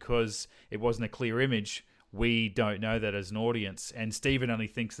 but because it wasn't a clear image, we don't know that as an audience. And Steven only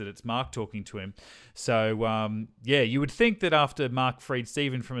thinks that it's Mark talking to him. So, you would think that after Mark freed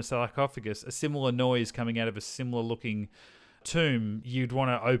Steven from a sarcophagus, a similar noise coming out of a similar looking tomb, you'd want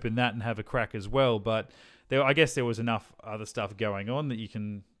to open that and have a crack as well. But I guess there was enough other stuff going on that you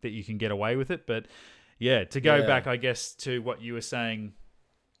can get away with it. But yeah, to go back, I guess, to what you were saying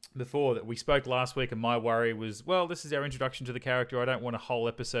before, that we spoke last week, and my worry was, well, this is our introduction to the character. I don't want a whole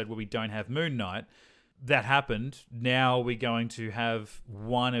episode where we don't have Moon Knight. That happened. Now we're going to have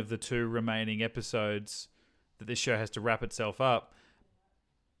one of the 2 remaining episodes that this show has to wrap itself up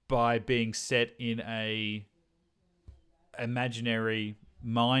by being set in a imaginary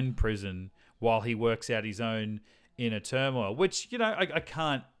mind prison while he works out his own inner turmoil, which,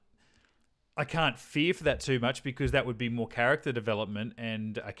 I can't fear for that too much, because that would be more character development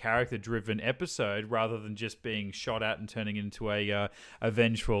and a character-driven episode rather than just being shot at and turning into a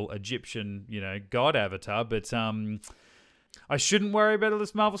vengeful Egyptian, god avatar. But I shouldn't worry about all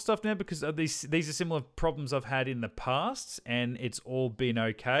this Marvel stuff now, because these are similar problems I've had in the past, and it's all been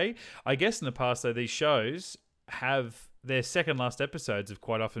okay. I guess in the past, though, these shows have their second last episodes have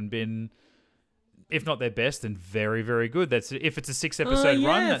quite often been, if not their best, then very, very good. That's if it's a 6-episode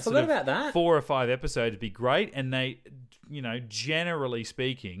run, that's sort of that. 4 or 5 episodes would be great. And they, generally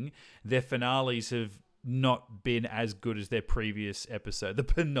speaking, their finales have not been as good as their previous episode, the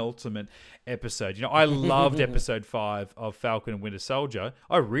penultimate episode. I loved episode 5 of Falcon and Winter Soldier.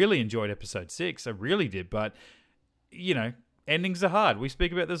 I really enjoyed episode 6. I really did. But, endings are hard. We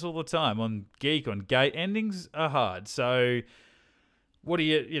speak about this all the time on Geek, on Gate. Endings are hard. So what do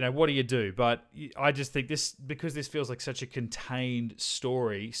you do? But I just think because this feels like such a contained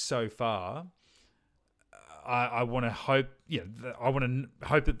story so far, I want to hope,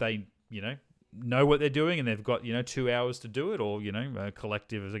 that they, know what they're doing, and they've got 2 hours to do it, or a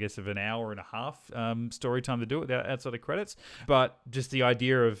collective, I guess, of an hour and a half story time to do it outside of credits. But just the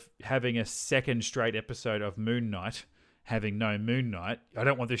idea of having a second straight episode of Moon Knight, having no Moon Knight, I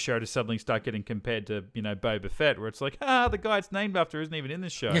don't want this show to suddenly start getting compared to Boba Fett, where it's like, the guy it's named after isn't even in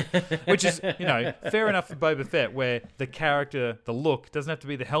this show, which is fair enough for Boba Fett, where the character, the look doesn't have to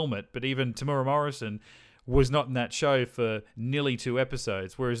be the helmet, but even Tamura Morrison was not in that show for nearly 2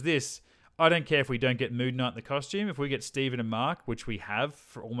 episodes, whereas this, I don't care if we don't get Moon Knight in the costume. If we get Stephen and Mark, which we have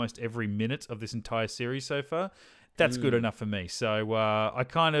for almost every minute of this entire series so far, that's good enough for me. So I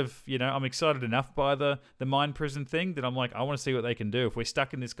kind of, I'm excited enough by the mind prison thing that I'm like, I want to see what they can do. If we're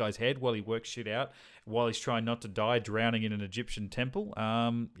stuck in this guy's head while he works shit out, while he's trying not to die drowning in an Egyptian temple,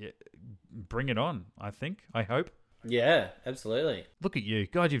 bring it on, I hope. Yeah, absolutely. Look at you.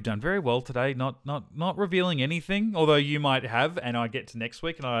 God, you've done very well today, not revealing anything, although you might have, and I get to next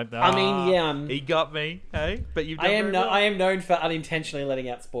week and he got me, hey? But you've done well. I am known for unintentionally letting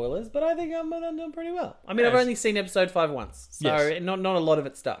out spoilers, but I think I'm doing pretty well. I mean, I've only seen episode 5 once, so not a lot of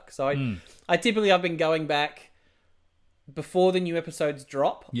it stuck. So I've been going back before the new episodes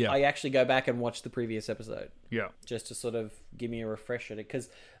drop. Yeah. I actually go back and watch the previous episode. Yeah. Just to sort of give me a refresher, because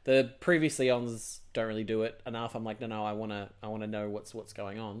the previously ons don't really do it enough. I'm like, no, I want to know what's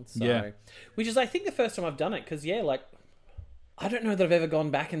going on. So, which is, I think, the first time I've done it, because I don't know that I've ever gone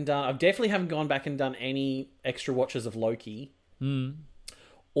back and done. I definitely haven't gone back and done any extra watches of Loki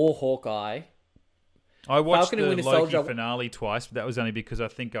or Hawkeye. I watched the Loki finale twice, but that was only because I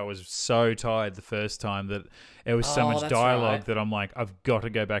think I was so tired the first time that there was so much dialogue that I'm like, I've got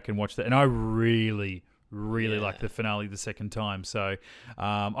to go back and watch that. And I really liked the finale the second time. So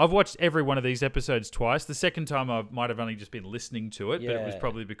I've watched every one of these episodes twice. The second time I might have only just been listening to it, but it was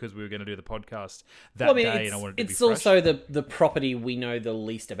probably because we were going to do the podcast that day and I wanted to be fresh. It's also the property we know the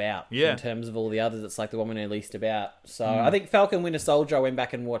least about in terms of all the others. It's like the one we know least about. So I think Falcon Winter Soldier, I went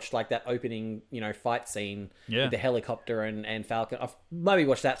back and watched like that opening, fight scene with the helicopter and Falcon. I've maybe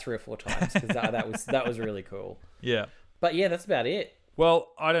watched that 3 or 4 times because that was really cool. Yeah. But yeah, that's about it. Well,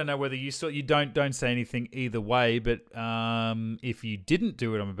 I don't know whether you saw. You don't say anything either way. But if you didn't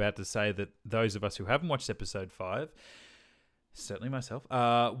do it, I'm about to say that those of us who haven't watched episode 5, certainly myself,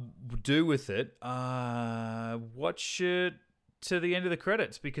 do with it. Watch it to the end of the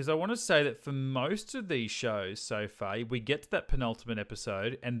credits, because I want to say that for most of these shows so far, we get to that penultimate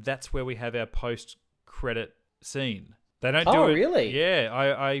episode, and that's where we have our post-credit scene. They don't do it. Oh, really?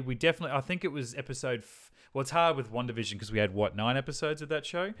 Yeah, we definitely. I think it was episode. Well, it's hard with WandaVision because we had, 9 episodes of that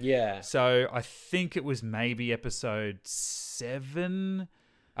show? Yeah. So I think it was maybe episode 7.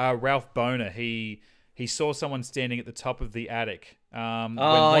 Ralph Boner, he saw someone standing at the top of the attic. When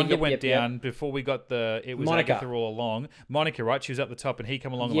Wanda went down, before we got it was Monica. Agatha all along. Monica, right? She was up the top and he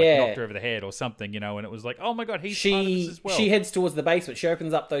come along and knocked her over the head or something, and it was like, oh my God, he's part of this as well. She heads towards the basement. She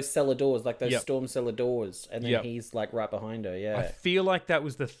opens up those cellar doors, like those storm cellar doors, and then he's like right behind her, I feel like that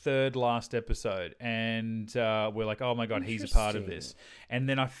was the third last episode, and we're like, oh my God, he's a part of this. And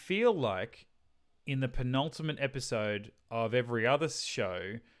then I feel like in the penultimate episode of every other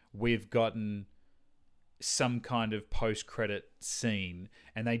show, we've gotten some kind of post-credit scene,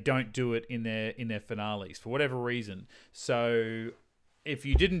 and they don't do it in their finales for whatever reason. So if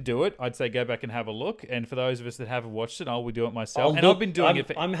you didn't do it, I'd say go back and have a look. And for those of us that haven't watched it, I will do it myself. I've been doing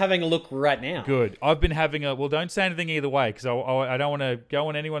it. I'm having a look right now. Good. I've been having a. Well, don't say anything either way, because I don't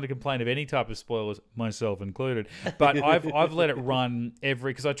want anyone to complain of any type of spoilers, myself included. But I've let it run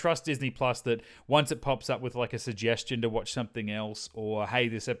because I trust Disney Plus that once it pops up with like a suggestion to watch something else, or hey,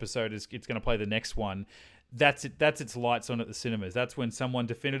 this episode it's going to play the next one. That's it. That's its lights on at the cinemas. That's when someone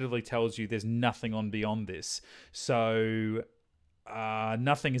definitively tells you there's nothing on beyond this. So.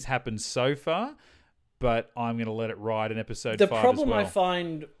 Nothing has happened so far, but I'm going to let it ride in episode 5 as well. The problem I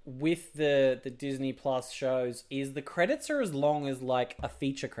find with the Disney Plus shows is the credits are as long as like a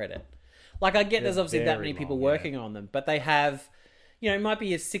feature credit. Like I get there's obviously that many people working on them, but they have, it might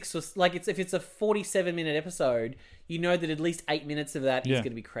be a 6 or like if it's a 47-minute episode, you know that at least 8 minutes of that is going to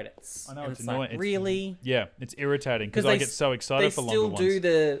be credits. I know, and it's annoying. Like, really? Yeah, it's irritating because I get so excited for longer ones. They still do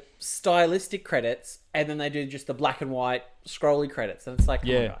the stylistic credits, and then they do just the black and white scrolly credits, and it's like,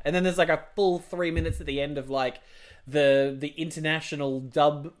 oh my God. And then there's like a full 3 minutes at the end of like the international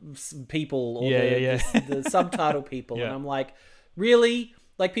dub people or the subtitle people, and I'm like, really?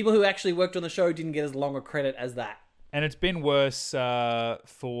 Like people who actually worked on the show didn't get as long a credit as that. And it's been worse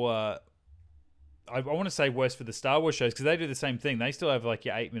for... I want to say worse for the Star Wars shows because they do the same thing. They still have like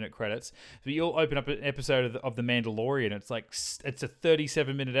your 8-minute credits. But you'll open up an episode of The Mandalorian. It's like it's a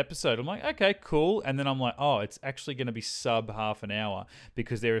 37-minute episode. I'm like, okay, cool. And then I'm like, oh, it's actually going to be sub half an hour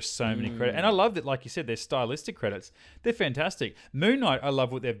because there are so many credits. And I love that, like you said, they're stylistic credits. They're fantastic. Moon Knight, I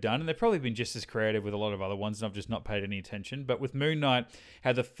love what they've done, and they've probably been just as creative with a lot of other ones, and I've just not paid any attention. But with Moon Knight,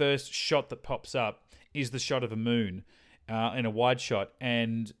 how the first shot that pops up is the shot of a moon. In a wide shot,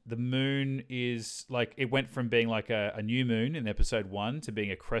 and the moon is like it went from being like a new moon in episode 1 to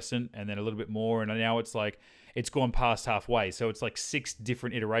being a crescent, and then a little bit more, and now it's like it's gone past halfway. So it's like 6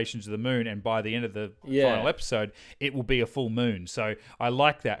 different iterations of the moon, and by the end of the final episode, it will be a full moon. So I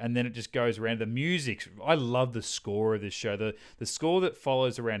like that, and then it just goes around. The music, I love the score of this show. The score that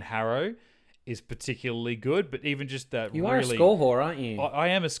follows around Harrow is particularly good, but even just that you are a score whore, aren't you? I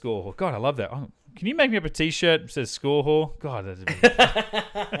am a score whore. God, I love that. Can you make me up a T-shirt that says score whore? God,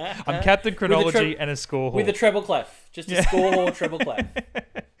 I'm Captain Chronology and a score whore with a treble clef, just a score whore treble clef.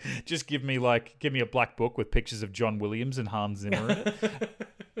 Just give me a black book with pictures of John Williams and Hans Zimmer in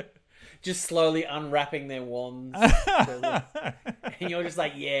it. Just slowly unwrapping their wands, and you're just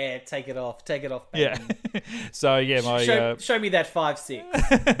like, yeah, take it off, baby. Yeah. So yeah, show me that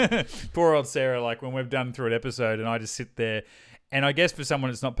 5-6. Poor old Sarah. Like when we've done through an episode, and I just sit there. And I guess for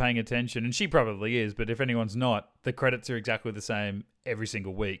someone that's not paying attention, and she probably is, but if anyone's not, the credits are exactly the same every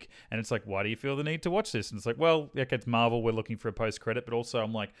single week. And it's like, why do you feel the need to watch this? And it's like, well, okay, it's Marvel, we're looking for a post-credit, but also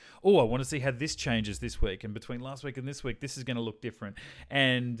I'm like, oh, I want to see how this changes this week. And between last week and this week, this is going to look different.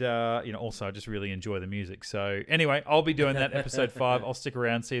 And, also I just really enjoy the music. So anyway, I'll be doing that episode 5. I'll stick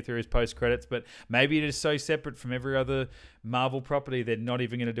around, see if there is post-credits, but maybe it is so separate from every other Marvel property, they're not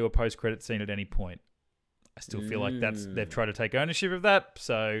even going to do a post-credit scene at any point. I still feel like they've tried to take ownership of that,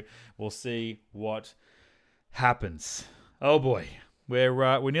 so we'll see what happens. Oh boy,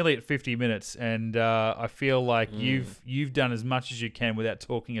 we're nearly at 50 minutes, and I feel like you've done as much as you can without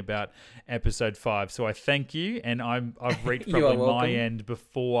talking about episode 5. So I thank you, and I've reached probably my end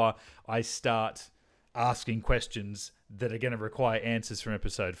before I start asking questions that are going to require answers from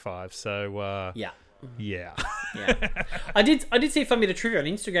episode 5. So Yeah. I did see a fun bit of trivia on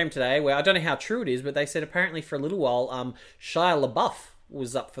Instagram today where I don't know how true it is, but they said apparently for a little while Shia LaBeouf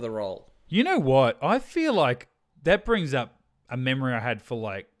was up for the role. You know what? I feel like that brings up a memory I had from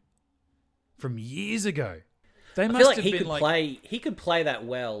years ago. I feel like he could play that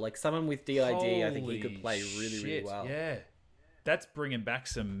well. Like someone with DID, I think he could play really, really well. Yeah. That's bringing back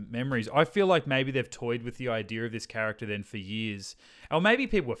some memories. I feel like maybe they've toyed with the idea of this character then for years. Or maybe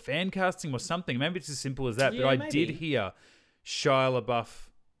people were fan casting or something. Maybe it's as simple as that. Yeah, but I maybe. did hear Shia LaBeouf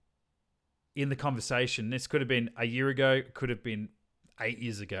in the conversation. This could have been a year ago. Could have been 8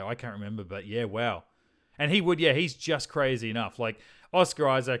 years ago. I can't remember. But yeah, wow. And he's just crazy enough. Like Oscar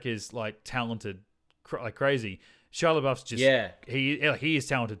Isaac is like talented like crazy. Shia LaBeouf's just... Yeah. He is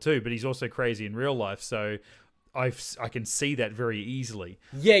talented too, but he's also crazy in real life. So... I can see that very easily.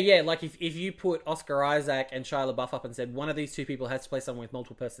 Yeah. Like if you put Oscar Isaac and Shia LaBeouf up and said one of these two people has to play someone with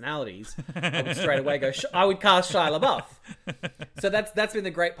multiple personalities, I would straight away go, I would cast Shia LaBeouf. So that's been the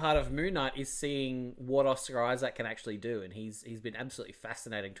great part of Moon Knight is seeing what Oscar Isaac can actually do, and he's been absolutely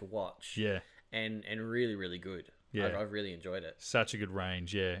fascinating to watch. Yeah, and really, really good. Yeah, I've really enjoyed it. Such a good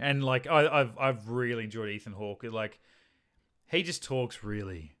range. Yeah, and like I've really enjoyed Ethan Hawke. Like he just talks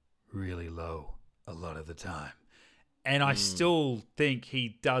really, really low. a lot of the time. And I still think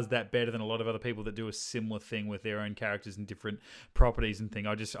he does that better than a lot of other people that do a similar thing with their own characters and different properties and thing.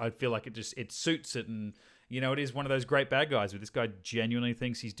 I feel like it suits it, and it is one of those great bad guys where this guy genuinely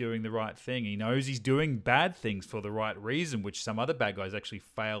thinks he's doing the right thing. He knows he's doing bad things for the right reason, which some other bad guys actually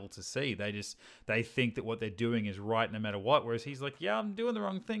fail to see. They think that what they're doing is right no matter what, whereas he's like, yeah, I'm doing the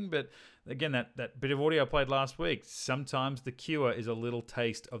wrong thing, but again, that bit of audio I played last week, sometimes the cure is a little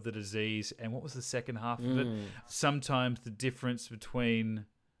taste of the disease. And what was the second half of it? Sometimes the difference between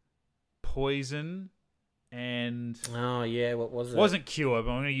poison and... Oh, yeah, what was it? It wasn't cure, but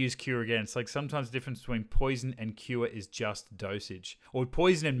I'm going to use cure again. It's like sometimes the difference between poison and cure is just dosage. Or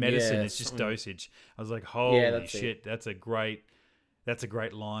poison and medicine is just dosage. I was like, holy shit, that's a great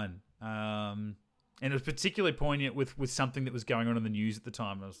line. And it was particularly poignant with something that was going on in the news at the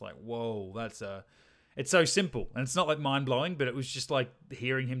time. I was like, whoa, it's so simple. And it's not like mind-blowing, but it was just like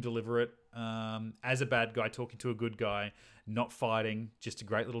hearing him deliver it as a bad guy talking to a good guy, not fighting, just a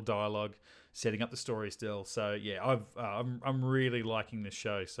great little dialogue, setting up the story still. So, yeah, I'm really liking this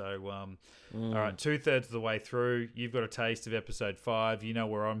show. So, all right, 2/3 of the way through. You've got a taste of episode 5. You know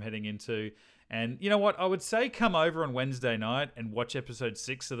where I'm heading into. And you know what? I would say come over on Wednesday night and watch episode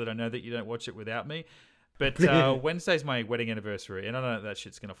 6 so that I know that you don't watch it without me. But Wednesday's my wedding anniversary, and I don't know if that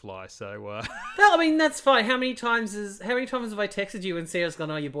shit's going to fly. So, no, I mean, that's fine. How many times have I texted you and Sarah's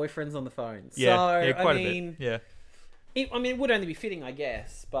gone, oh, your boyfriend's on the phone? Yeah, quite a bit. Yeah. It would only be fitting, I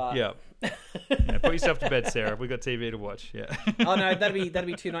guess, but... Yeah. Put yourself to bed, Sarah. We've got TV to watch. Yeah. Oh, no, that'd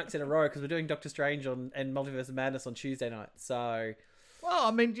be 2 nights in a row, because we're doing Doctor Strange and Multiverse of Madness on Tuesday night, so... Well,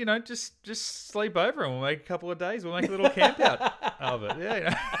 I mean, just sleep over and we'll make a couple of days. We'll make a little camp out of it.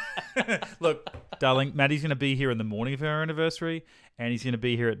 Yeah. Look, darling, Maddie's going to be here in the morning of her anniversary, and he's going to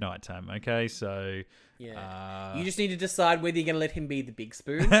be here at nighttime. Okay, so yeah, you just need to decide whether you're going to let him be the big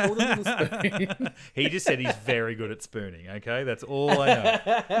spoon or the little spoon. He just said he's very good at spooning. Okay, that's all I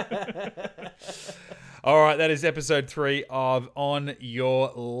know. All right, that is episode 3 of On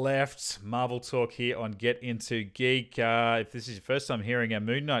Your Left. Marvel Talk here on Get Into Geek. If this is your first time hearing our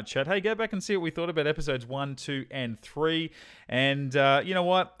Moon Knight chat, hey, go back and see what we thought about episodes 1, 2, and 3. And you know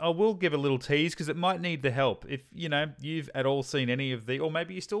what? I will give a little tease because it might need the help. If, you've at all seen any of or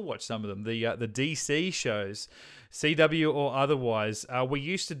maybe you still watch some of them, the DC shows, CW or otherwise. We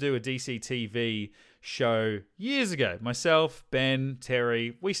used to do a DC TV show years ago. Myself, Ben,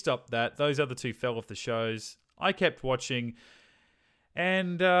 Terry, we stopped that. Those other 2 fell off the shows. I kept watching,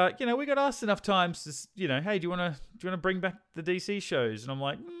 and we got asked enough times to, hey, do you want to bring back the DC shows? And I'm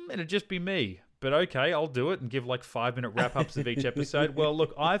like, it'd just be me, but okay, I'll do it and give like 5-minute wrap-ups of each episode. Well,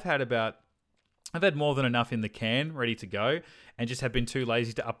 look, I've had more than enough in the can ready to go, and just have been too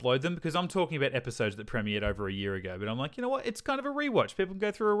lazy to upload them because I'm talking about episodes that premiered over a year ago. But I'm like, you know what? It's kind of a rewatch. People can go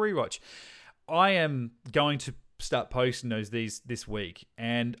through a rewatch. I am going to start posting those this week,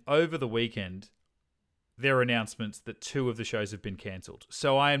 and over the weekend, there are announcements that 2 of the shows have been cancelled.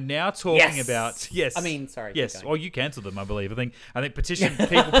 So I am now talking about... Yes. I mean, sorry. Yes. Well, you cancelled them, I believe. I think Petition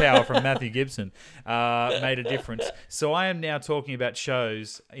People Power from Matthew Gibson made a difference. So I am now talking about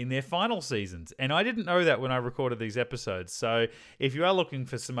shows in their final seasons. And I didn't know that when I recorded these episodes. So if you are looking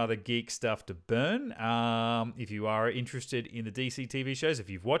for some other geek stuff to burn, if you are interested in the DC TV shows,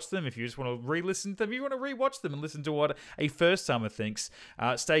 if you've watched them, if you just want to re-listen to them, if you want to re-watch them and listen to what a first-timer thinks,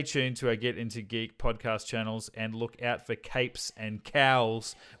 stay tuned to our Get Into Geek podcast channels and look out for Capes and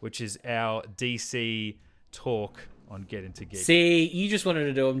Cowls, which is our DC talk on Get Into Geek. See, you just wanted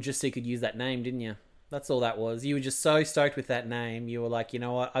to do them just so you could use that name, didn't you? That's all that was. You were just so stoked with that name. You were like, you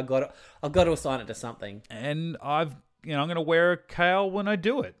know what? I've got to assign it to something. And I'm going to wear a cowl when I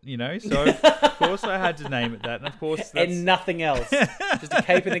do it, So, of course, I had to name it that. And, of course, that's... And nothing else. Just a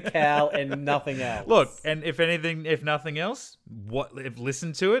cape and a cowl and nothing else. Look, and if nothing else,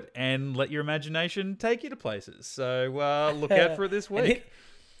 listen to it and let your imagination take you to places. So, look out for it this week.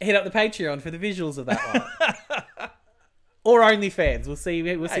 Hit up the Patreon for the visuals of that one. Or OnlyFans. We'll see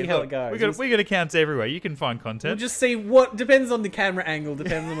how it goes. We got accounts everywhere. You can find content. We'll just see what depends on the camera angle,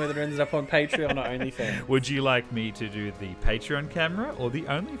 depends on whether it ends up on Patreon or OnlyFans. Would you like me to do the Patreon camera or the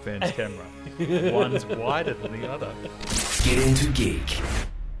OnlyFans camera? One's wider than the other. Get Into Geek.